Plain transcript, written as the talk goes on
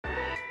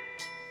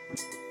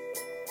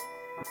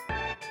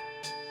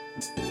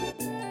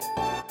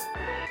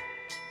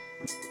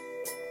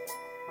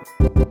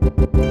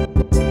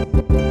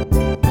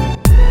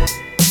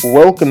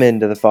Welcome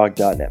into the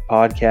Fog.net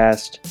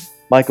podcast.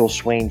 Michael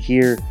Swain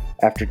here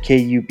after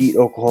KU beat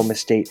Oklahoma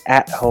State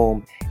at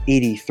home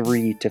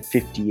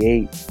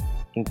 83-58,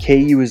 and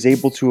KU was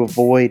able to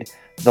avoid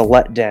the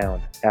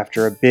letdown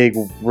after a big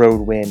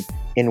road win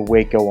in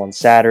Waco on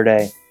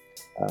Saturday.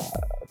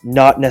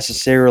 Not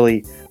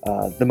necessarily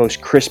the most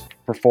crisp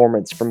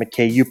performance from a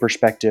KU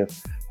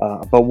perspective,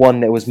 but one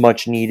that was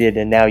much needed,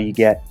 and now you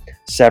get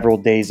several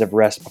days of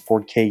rest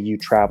before KU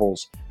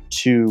travels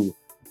to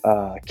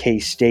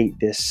K-State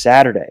this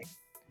Saturday.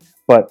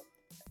 But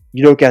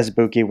Udoka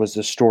Azubuike was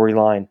the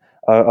storyline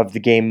of the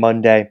game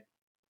Monday,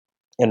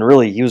 and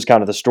really he was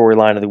kind of the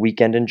storyline of the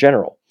weekend in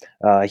general.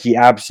 He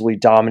absolutely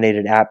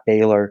dominated at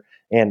Baylor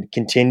and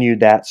continued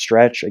that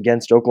stretch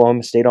against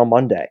Oklahoma State on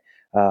Monday.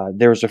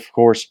 There's, of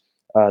course,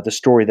 the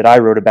story that I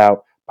wrote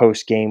about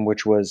post-game,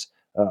 which was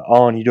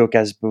on Udoka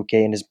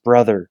Azubuike and his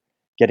brother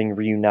getting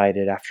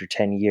reunited after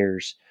 10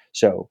 years.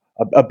 So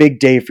a big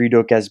day for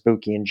Udoka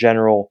Azubuike in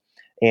general.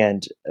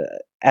 And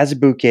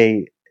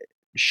Azubuike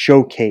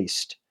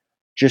showcased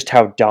just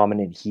how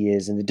dominant he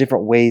is and the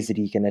different ways that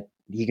he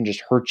can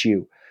just hurt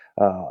you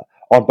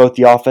on both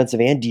the offensive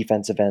and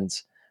defensive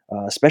ends,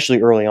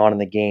 especially early on in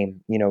the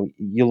game. You know,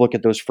 you look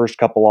at those first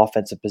couple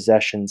offensive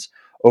possessions,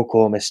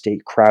 Oklahoma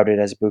State crowded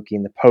Azubuike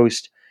in the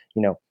post.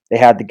 You know, they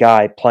had the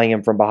guy playing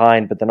him from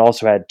behind, but then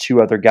also had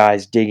two other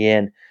guys dig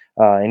in.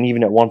 And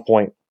even at one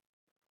point,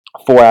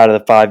 4 out of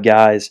the 5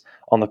 guys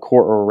on the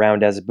court were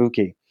around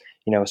Azubuike.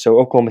 You know, so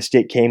Oklahoma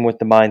State came with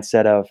the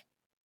mindset of,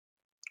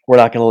 we're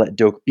not going to let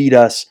Doak beat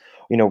us.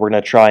 You know, we're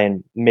going to try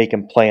and make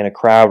him play in a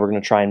crowd. We're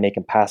going to try and make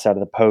him pass out of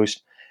the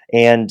post.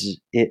 And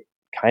it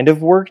kind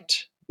of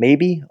worked,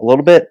 maybe a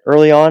little bit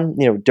early on.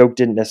 You know, Doak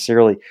didn't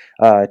necessarily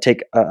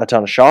take a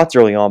ton of shots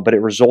early on, but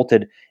it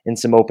resulted in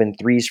some open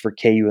threes for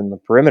KU in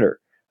the perimeter.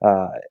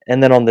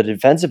 And then on the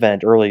defensive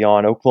end early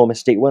on, Oklahoma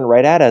State went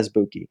right at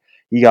Azubuike.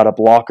 He got a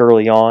block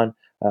early on.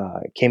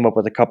 Came up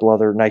with a couple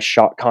other nice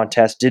shot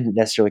contests, didn't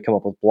necessarily come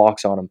up with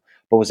blocks on him,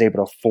 but was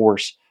able to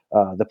force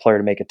the player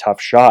to make a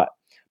tough shot.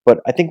 But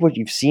I think what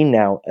you've seen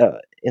now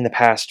in the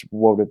past,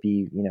 what would it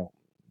be,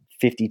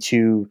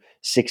 52,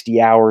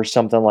 60 hours,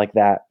 something like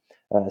that,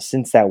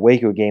 since that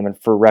Waco game, and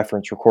for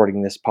reference,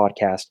 recording this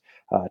podcast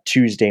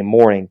Tuesday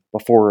morning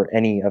before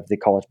any of the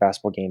college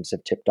basketball games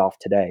have tipped off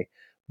today.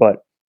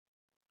 But,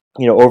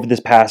 over this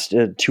past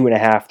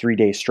 2.5, 3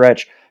 day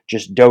stretch,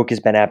 just Doak has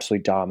been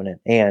absolutely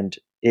dominant, and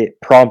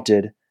it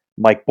prompted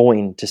Mike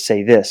Boynton to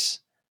say this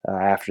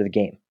after the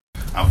game.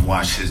 I've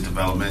watched his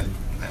development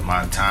in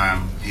my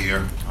time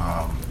here.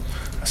 I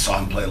saw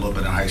him play a little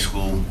bit in high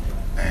school,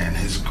 and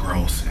his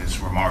growth is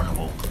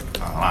remarkable.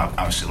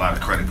 Obviously, a lot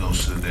of credit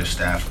goes to their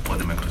staff for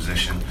putting him in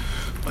position,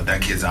 but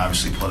that kid's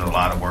obviously put a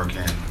lot of work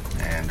in,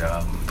 and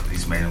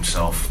he's made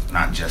himself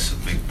not just a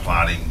big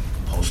plotting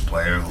post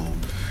player who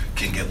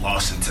can get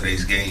lost in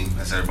today's game,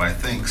 as everybody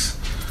thinks.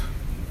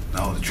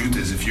 No, the truth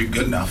is, if you're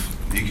good enough,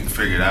 you can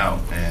figure it out,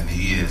 and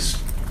he is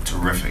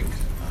terrific.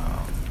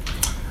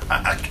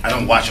 I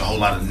don't watch a whole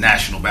lot of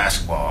national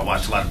basketball. I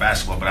watch a lot of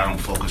basketball, but I don't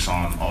focus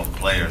on all the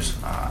players.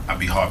 I'd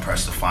be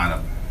hard-pressed to find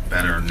a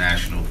better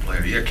national player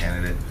of the year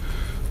candidate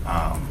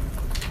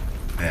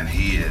than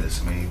he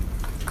is. I mean,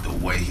 the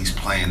way he's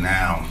playing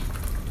now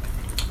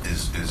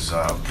is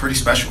pretty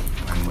special.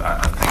 And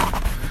I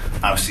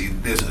think, obviously,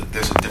 there's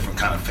a different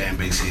kind of fan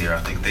base here.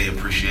 I think they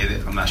appreciate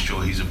it. I'm not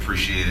sure he's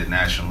appreciated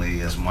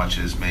nationally as much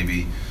as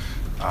maybe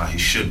he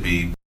should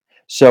be.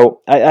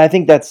 So I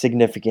think that's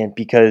significant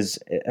because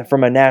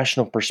from a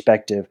national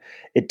perspective,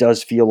 it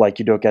does feel like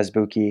Udoka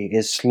Azubuike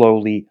is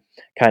slowly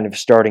kind of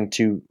starting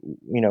to,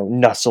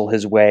 nuzzle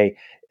his way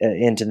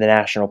into the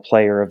National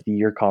Player of the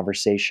Year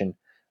conversation.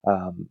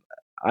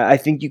 I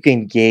think you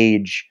can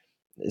gauge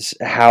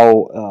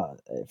how,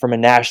 from a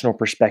national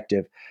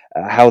perspective,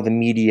 how the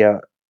media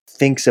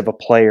thinks of a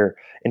player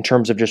in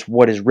terms of just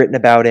what is written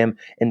about him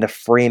and the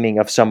framing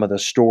of some of the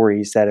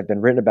stories that have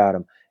been written about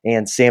him.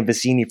 And Sam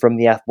Vecenie from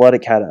The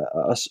Athletic had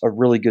a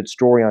really good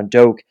story on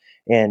Doak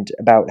and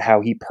about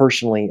how he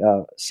personally,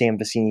 Sam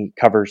Vecenie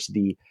covers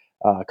the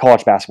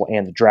college basketball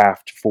and the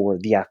draft for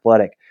The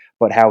Athletic,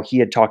 but how he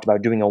had talked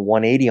about doing a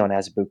 180 on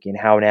Azubuike and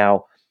how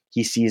now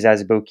he sees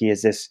Azubuike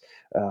as this,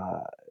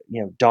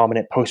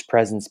 dominant post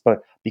presence, but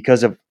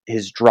because of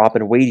his drop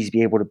in weight, he's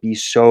be able to be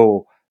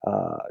so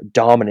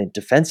dominant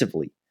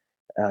defensively.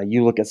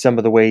 You look at some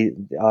of the way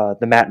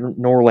the Matt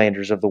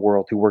Norlanders of the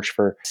world, who works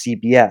for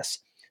CBS,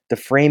 the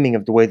framing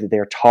of the way that they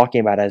are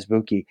talking about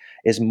Azubuike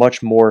is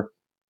much more,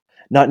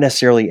 not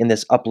necessarily in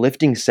this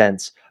uplifting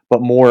sense, but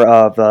more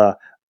of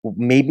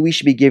maybe we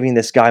should be giving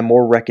this guy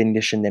more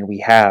recognition than we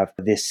have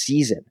this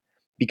season.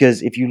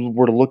 Because if you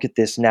were to look at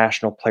this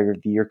National Player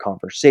of the Year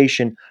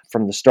conversation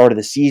from the start of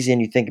the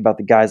season, you think about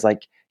the guys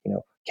like,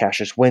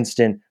 Cassius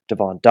Winston,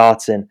 Devon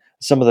Dotson,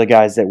 some of the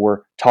guys that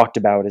were talked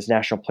about as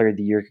National Player of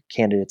the Year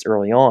candidates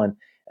early on.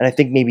 And I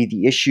think maybe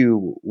the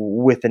issue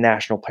with the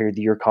National Player of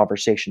the Year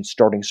conversation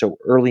starting so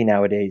early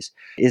nowadays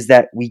is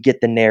that we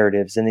get the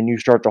narratives and then you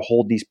start to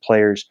hold these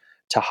players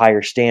to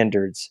higher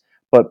standards.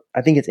 But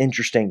I think it's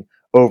interesting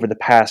over the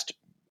past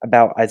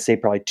about, I'd say,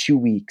 probably 2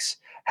 weeks,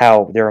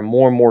 how there are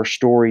more and more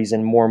stories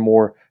and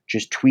more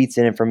just tweets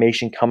and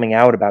information coming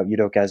out about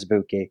Udoka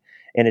Azubuike.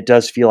 And it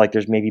does feel like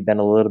there's maybe been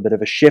a little bit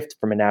of a shift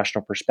from a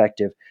national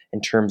perspective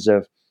in terms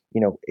of,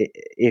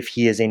 if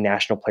he is a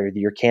National Player of the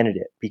Year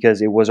candidate,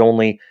 because it was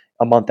only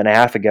a month and a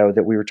half ago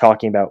that we were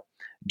talking about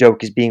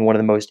Doak as being one of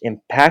the most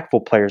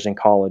impactful players in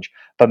college,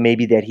 but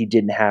maybe that he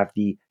didn't have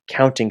the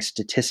counting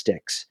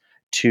statistics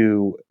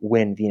to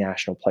win the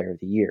National Player of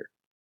the Year.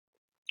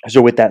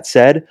 So, with that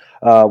said,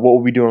 what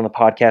we'll be doing on the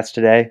podcast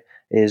today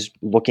is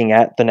looking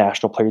at the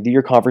National Player of the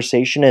Year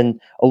conversation, and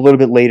a little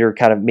bit later,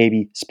 kind of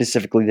maybe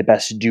specifically the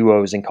best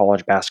duos in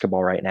college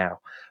basketball right now.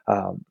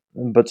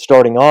 But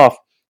starting off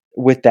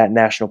with that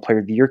National Player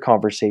of the Year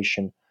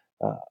conversation,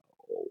 uh,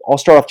 I'll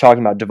start off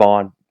talking about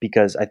Devon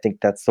because I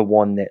think that's the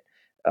one that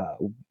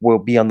will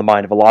be on the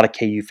mind of a lot of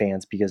KU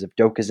fans. Because if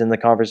Doak is in the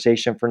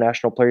conversation for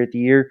National Player of the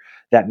Year,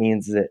 that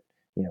means that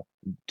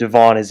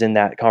Devon is in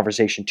that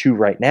conversation too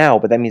right now.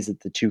 But that means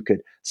that the two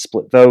could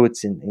split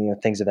votes and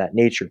things of that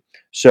nature.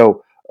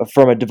 So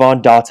from a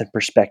Devon Dotson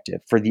perspective,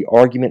 for the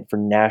argument for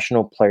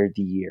National Player of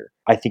the Year,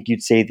 I think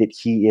you'd say that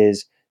he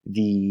is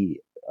the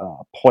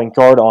point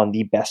guard on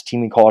the best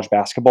team in college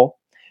basketball.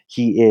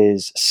 He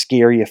is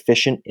scary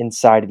efficient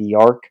inside of the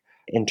arc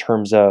in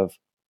terms of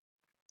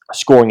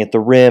scoring at the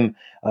rim,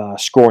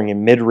 scoring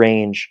in mid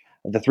range.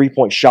 The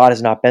 3-point shot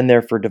has not been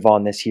there for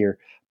Devon this year,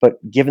 but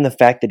given the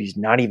fact that he's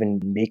not even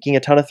making a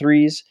ton of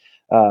threes,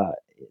 uh,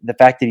 the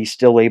fact that he's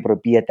still able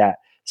to be at that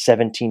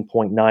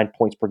 17.9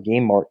 points per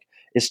game mark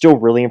is still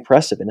really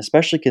impressive, and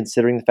especially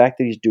considering the fact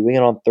that he's doing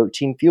it on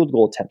 13 field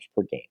goal attempts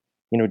per game.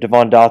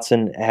 Devon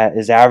Dotson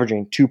is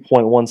averaging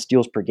 2.1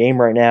 steals per game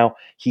right now.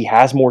 He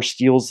has more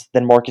steals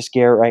than Marcus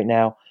Garrett right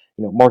now.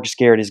 Marcus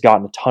Garrett has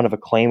gotten a ton of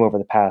acclaim over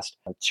the past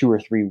 2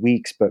 or 3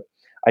 weeks, but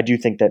I do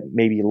think that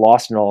maybe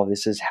lost in all of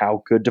this is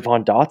how good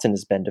Devon Dotson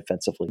has been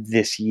defensively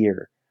this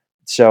year.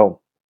 So,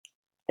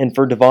 and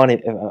for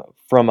Devon,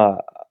 from a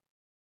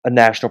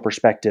national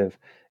perspective,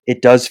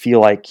 it does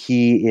feel like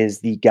he is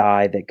the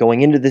guy that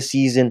going into the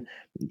season,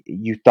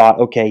 you thought,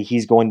 okay,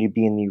 he's going to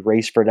be in the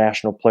race for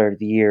National Player of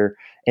the Year.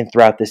 And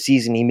throughout the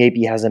season, he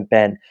maybe hasn't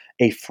been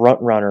a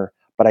front runner,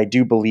 but I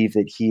do believe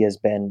that he has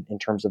been in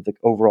terms of the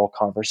overall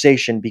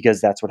conversation,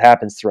 because that's what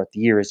happens throughout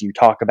the year. As you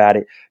talk about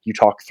it, you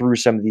talk through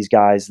some of these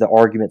guys, the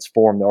arguments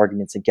for them, the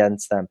arguments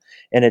against them.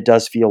 And it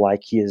does feel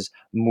like he is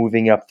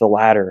moving up the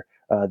ladder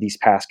these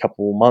past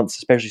couple of months,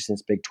 especially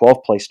since Big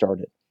 12 play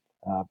started.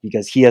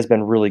 Because he has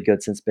been really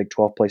good since Big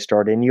 12 play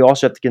started. And you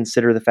also have to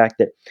consider the fact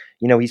that,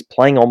 he's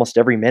playing almost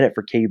every minute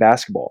for KU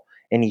basketball,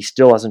 and he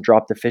still hasn't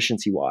dropped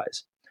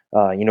efficiency-wise.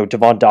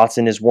 Devon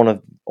Dotson is one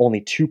of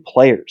only 2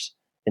 players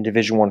in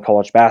Division I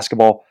college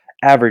basketball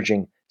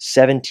averaging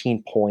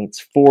 17 points,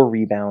 4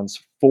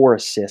 rebounds, 4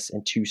 assists,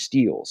 and 2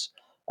 steals.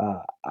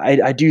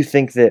 I do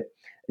think that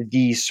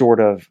the sort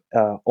of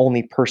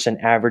only person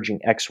averaging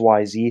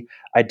XYZ,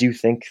 I do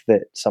think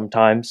that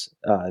sometimes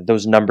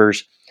those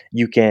numbers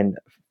you can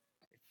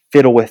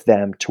fiddle with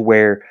them to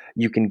where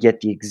you can get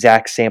the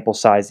exact sample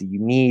size that you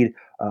need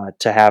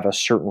to have a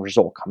certain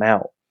result come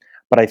out.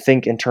 But I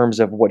think in terms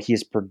of what he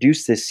has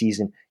produced this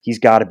season, he's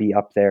got to be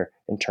up there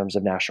in terms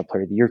of National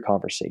Player of the Year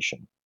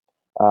conversation.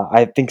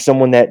 I think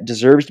someone that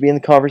deserves to be in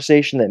the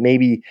conversation that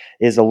maybe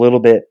is a little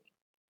bit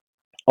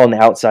on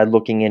the outside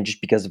looking in just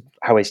because of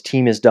how his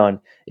team is done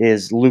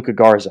is Luka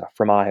Garza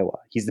from Iowa.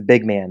 He's the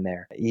big man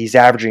there. He's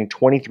averaging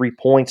 23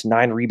 points,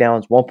 9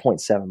 rebounds,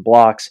 1.7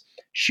 blocks,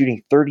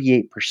 shooting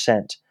 38%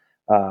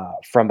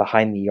 from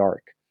behind the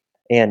arc.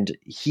 And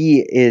he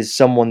is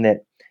someone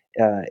that,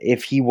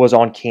 if he was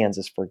on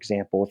Kansas, for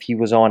example, if he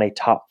was on a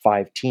top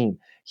 5 team,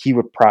 he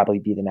would probably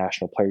be the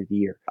National Player of the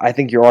Year. I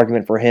think your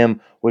argument for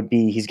him would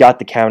be he's got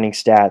the counting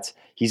stats.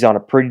 He's on a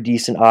pretty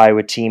decent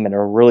Iowa team in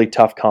a really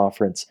tough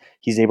conference.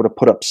 He's able to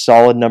put up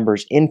solid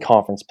numbers in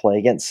conference play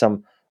against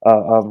some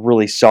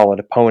really solid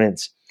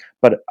opponents.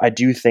 But I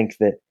do think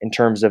that in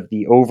terms of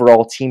the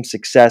overall team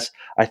success,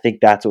 I think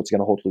that's what's going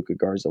to hold Luka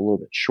Garza a little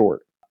bit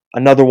short.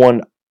 Another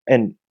one,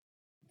 and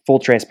full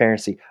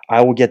transparency,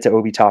 I will get to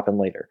Obi Toppin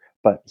later,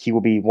 but he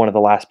will be one of the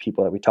last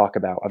people that we talk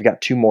about. I've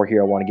got 2 more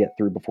here I want to get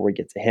through before we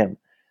get to him.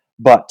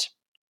 But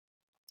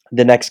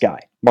the next guy,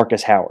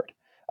 Marcus Howard.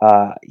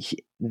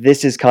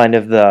 This is kind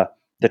of the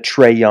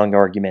Trae Young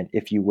argument,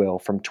 if you will,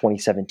 from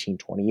 2017,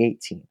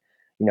 2018.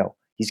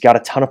 He's got a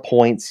ton of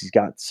points. He's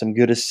got some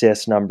good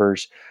assist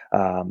numbers.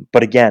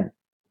 But again,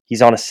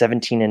 he's on a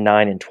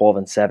 17-9 and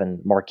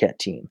 12-7 Marquette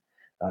team.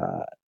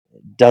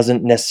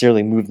 Doesn't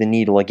necessarily move the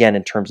needle again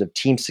in terms of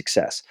team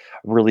success.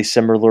 Really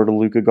similar to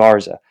Luka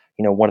Garza,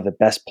 one of the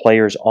best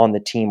players on the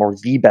team, or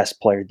the best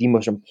player, the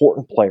most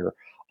important player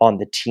on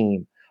the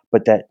team,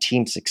 but that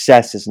team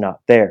success is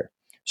not there.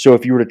 So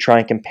if you were to try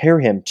and compare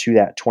him to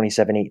that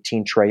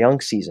 27-18 Trae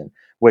Young season,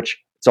 which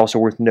it's also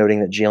worth noting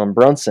that Jalen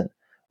Brunson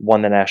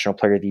won the National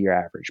Player of the Year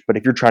average. But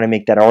if you're trying to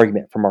make that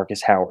argument for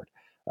Marcus Howard,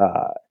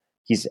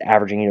 he's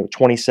averaging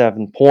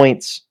 27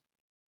 points,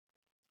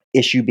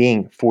 issue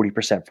being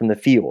 40% from the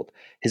field.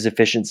 His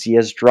efficiency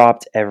has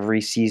dropped every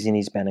season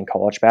he's been in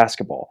college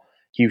basketball.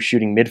 He was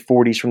shooting mid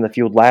 40s from the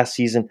field last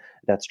season.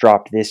 That's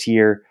dropped this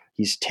year.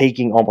 He's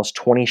taking almost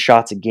 20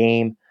 shots a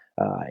game.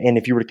 And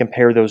if you were to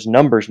compare those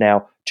numbers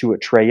now to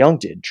what Trae Young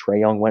did, Trae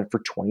Young went for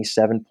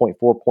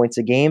 27.4 points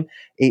a game,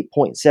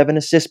 8.7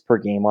 assists per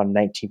game on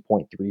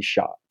 19.3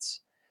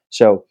 shots.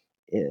 So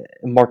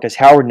Marcus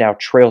Howard now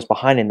trails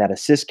behind in that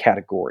assist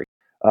category.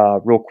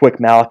 Real quick,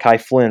 Malachi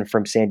Flynn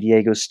from San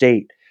Diego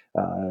State,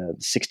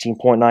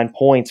 16.9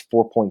 points,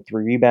 4.3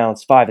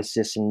 rebounds, 5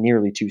 assists, and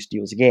nearly 2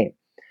 steals a game.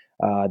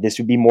 This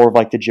would be more of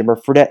like the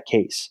Jimmer Fredette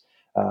case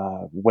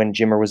when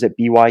Jimmer was at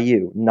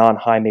BYU,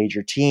 non-high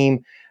major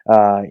team.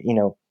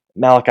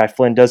 Malachi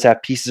Flynn does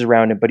have pieces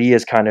around him, but he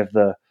is kind of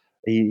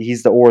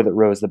he's the oar that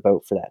rows the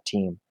boat for that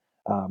team.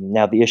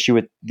 Now, the issue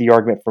with the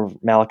argument for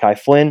Malachi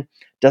Flynn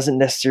doesn't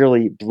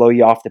necessarily blow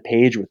you off the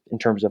page in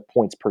terms of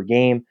points per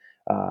game.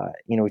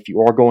 If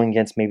you are going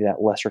against maybe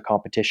that lesser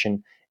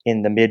competition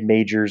in the mid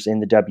majors in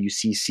the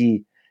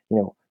WCC,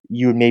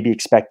 you would maybe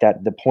expect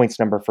that the points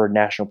number for a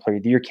National Player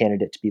of the Year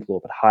candidate to be a little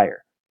bit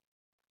higher.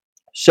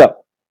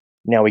 So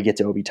now we get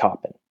to Obi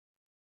Toppin.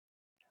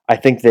 I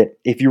think that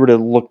if you were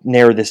to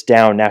narrow this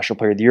down, National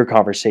Player of the Year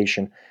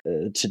conversation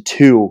to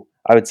 2,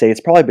 I would say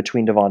it's probably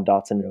between Devon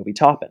Dotson and Obi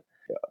Toppin.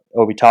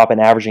 Obi Toppin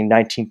averaging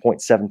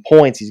 19.7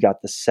 points. He's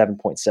got the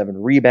 7.7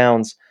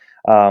 rebounds.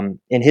 And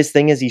his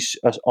thing is he's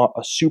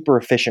a super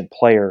efficient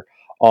player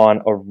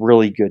on a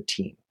really good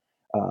team.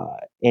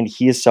 And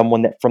he is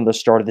someone that from the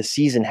start of the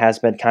season has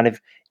been kind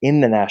of in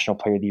the National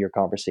Player of the Year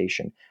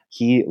conversation.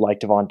 He, like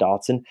Devon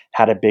Dotson,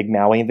 had a big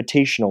Maui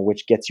Invitational,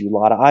 which gets you a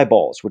lot of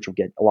eyeballs, which will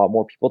get a lot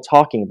more people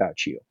talking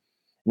about you.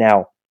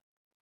 Now,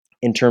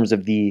 in terms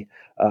of the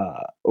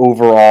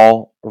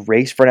overall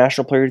race for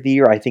National Player of the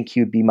Year, I think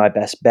he would be my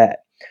best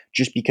bet.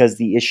 Just because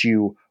the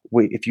issue,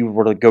 if you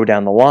were to go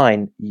down the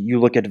line, you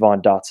look at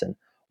Devon Dotson.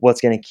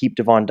 What's going to keep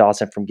Devon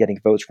Dotson from getting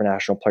votes for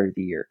National Player of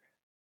the Year?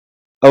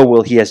 Oh,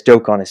 well, he has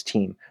Doak on his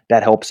team.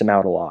 That helps him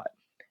out a lot.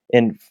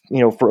 And,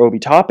 for Obi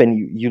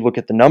Toppin, you look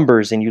at the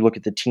numbers and you look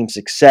at the team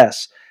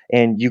success,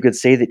 and you could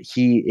say that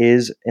he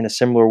is, in a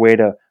similar way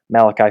to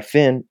Malachi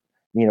Flynn,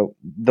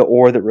 the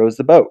oar that rows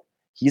the boat.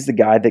 He's the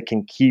guy that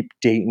can keep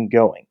Dayton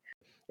going.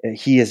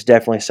 He is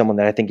definitely someone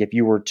that I think if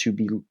you were to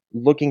be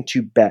looking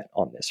to bet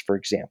on this, for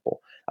example,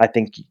 I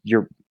think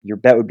your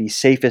bet would be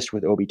safest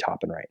with Obi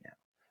Toppin right now.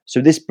 So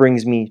this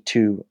brings me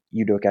to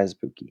Udoka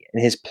Azubuike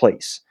and his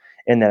place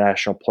in the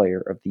National Player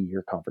of the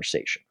Year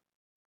conversation.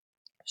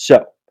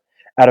 So,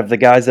 out of the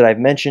guys that I've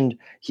mentioned,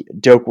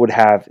 Doak would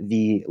have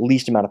the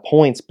least amount of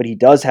points, but he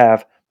does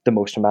have the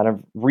most amount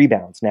of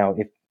rebounds. Now,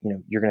 if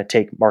you're going to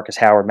take Marcus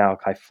Howard,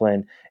 Malachi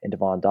Flynn, and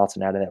Devon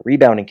Dotson out of that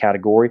rebounding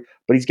category,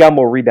 but he's got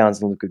more rebounds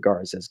than Luka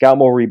Garza. He's got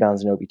more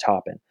rebounds than Obi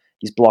Toppin.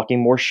 He's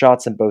blocking more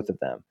shots than both of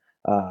them.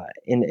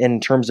 In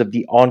terms of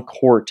the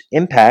on-court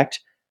impact,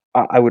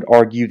 I would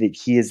argue that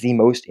he is the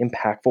most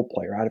impactful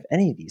player out of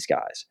any of these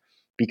guys,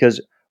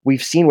 because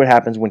we've seen what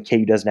happens when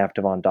KU doesn't have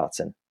Devon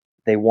Dotson.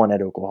 They won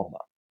at Oklahoma.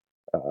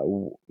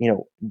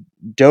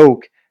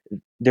 Doak,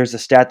 there's a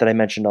stat that I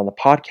mentioned on the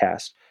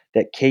podcast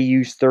that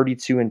KU's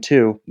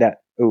 32-2.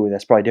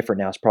 That's probably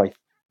different now. It's probably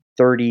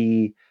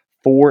 34-2,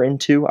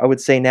 I would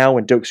say now,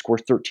 when Doak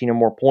scores 13 or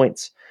more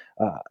points.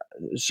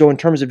 So in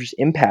terms of just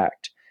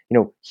impact,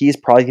 he is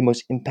probably the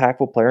most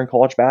impactful player in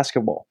college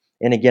basketball.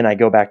 And again, I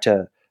go back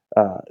to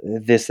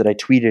this that I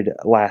tweeted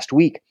last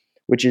week,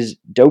 which is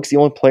Doak's the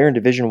only player in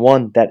Division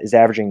I that is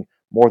averaging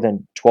more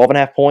than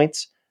 12.5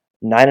 points,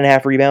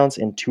 9.5 rebounds,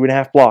 and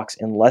 2.5 blocks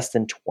in less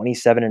than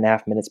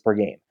 27.5 minutes per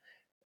game.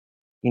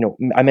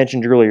 I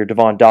mentioned earlier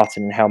Devon Dotson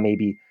and how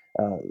maybe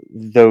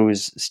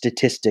those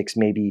statistics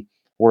maybe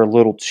were a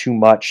little too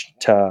much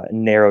to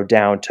narrow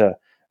down to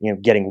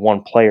getting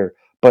one player.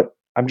 But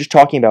I'm just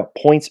talking about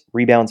points,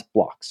 rebounds,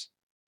 blocks.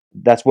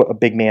 That's what a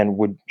big man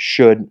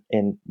should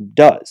and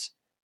does.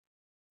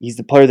 He's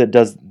the player that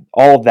does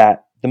all of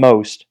that the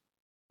most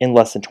in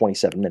less than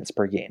 27 minutes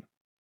per game.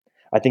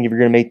 I think if you're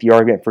going to make the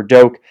argument for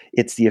Doak,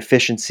 it's the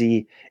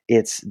efficiency,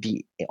 it's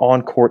the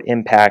on-court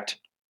impact,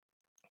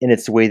 and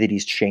it's the way that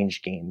he's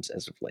changed games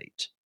as of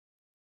late.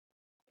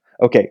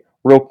 Okay,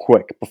 real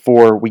quick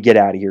before we get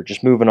out of here,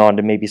 just moving on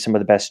to maybe some of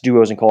the best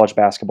duos in college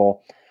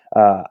basketball.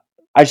 I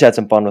just had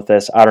some fun with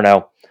this. I don't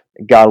know,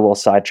 got a little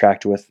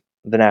sidetracked with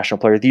the National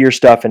Player of the Year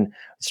stuff and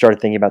started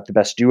thinking about the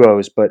best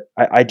duos, but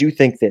I do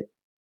think that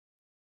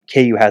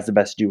KU has the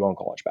best duo in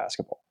college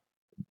basketball.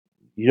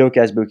 Udoka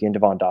Azubuike and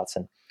Devon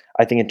Dotson.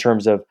 I think in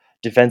terms of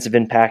defensive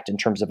impact, in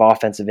terms of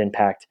offensive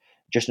impact,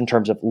 just in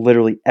terms of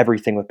literally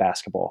everything with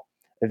basketball,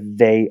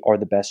 they are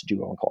the best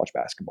duo in college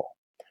basketball.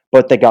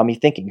 But that got me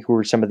thinking, who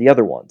are some of the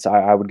other ones?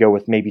 I would go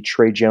with maybe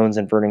Tre Jones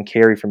and Vernon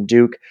Carey from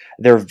Duke.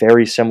 They're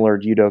very similar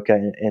to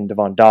Udoka and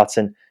Devon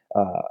Dotson.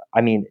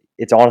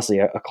 It's honestly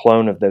a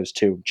clone of those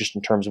two, just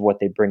in terms of what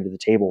they bring to the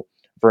table.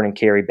 Vernon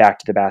Carey, back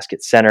to the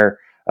basket center.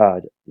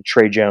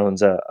 Tre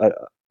Jones,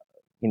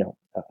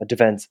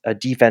 a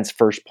defense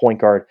first point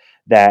guard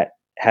that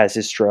has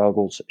his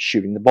struggles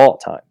shooting the ball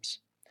at times.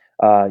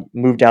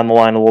 Move down the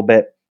line a little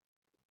bit.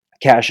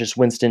 Cassius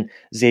Winston,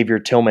 Xavier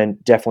Tillman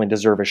definitely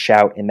deserve a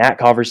shout in that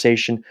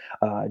conversation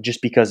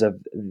just because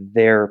of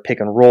their pick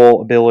and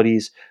roll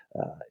abilities.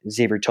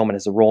 Xavier Tillman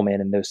is a roll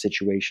man in those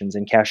situations,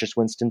 and Cassius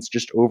Winston's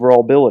just overall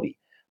ability.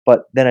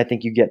 But then I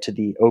think you get to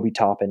the Obi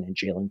Toppin and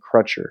Jalen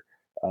Crutcher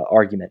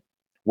argument,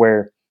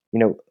 where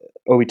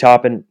Obi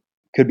Toppin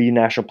could be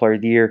National Player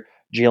of the Year.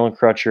 Jalen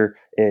Crutcher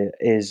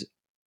is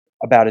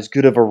about as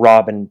good of a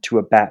Robin to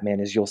a Batman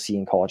as you'll see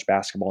in college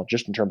basketball,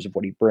 just in terms of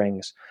what he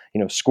brings.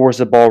 Scores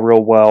the ball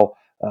real well.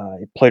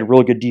 He played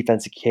really good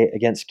defense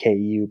against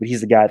KU, but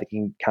he's the guy that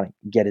can kind of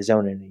get his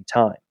own at any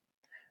time.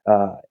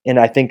 And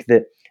I think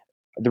that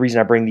the reason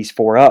I bring these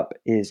four up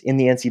is in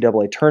the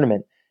NCAA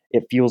tournament,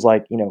 it feels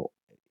like,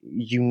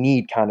 you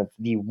need kind of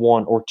the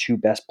one or two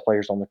best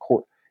players on the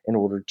court in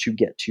order to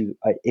get to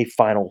a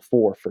Final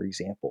Four, for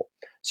example.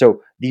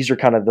 So these are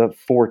kind of the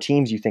four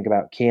teams you think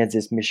about: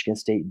 Kansas, Michigan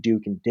State,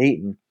 Duke, and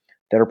Dayton,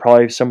 that are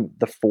probably some of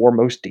the four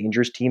most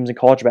dangerous teams in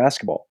college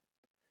basketball.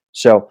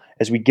 So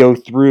as we go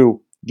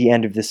through the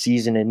end of the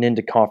season and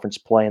into conference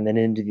play and then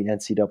into the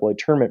NCAA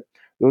tournament,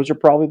 those are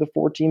probably the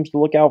four teams to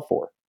look out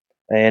for.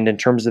 And in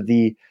terms of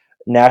the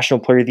National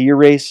Player of the Year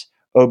race,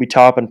 Obi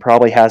Toppin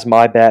probably has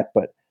my bet,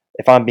 but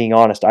if I'm being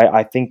honest,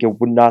 I think it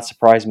would not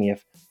surprise me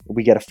if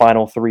we get a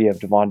final three of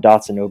Devon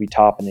Dotson, Obi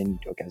Toppin, and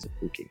Udoka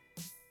Azubuike.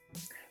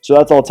 So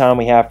that's all the time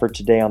we have for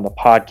today on the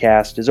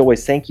podcast. As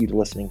always, thank you for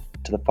listening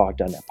to the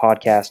Fog.net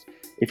podcast.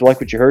 If you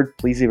like what you heard,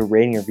 please leave a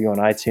rating or review on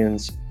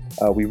iTunes.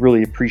 We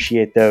really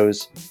appreciate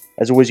those.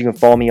 As always, you can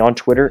follow me on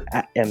Twitter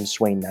at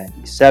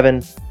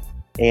mswain97.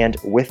 And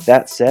with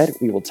that said,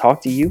 we will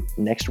talk to you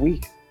next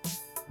week.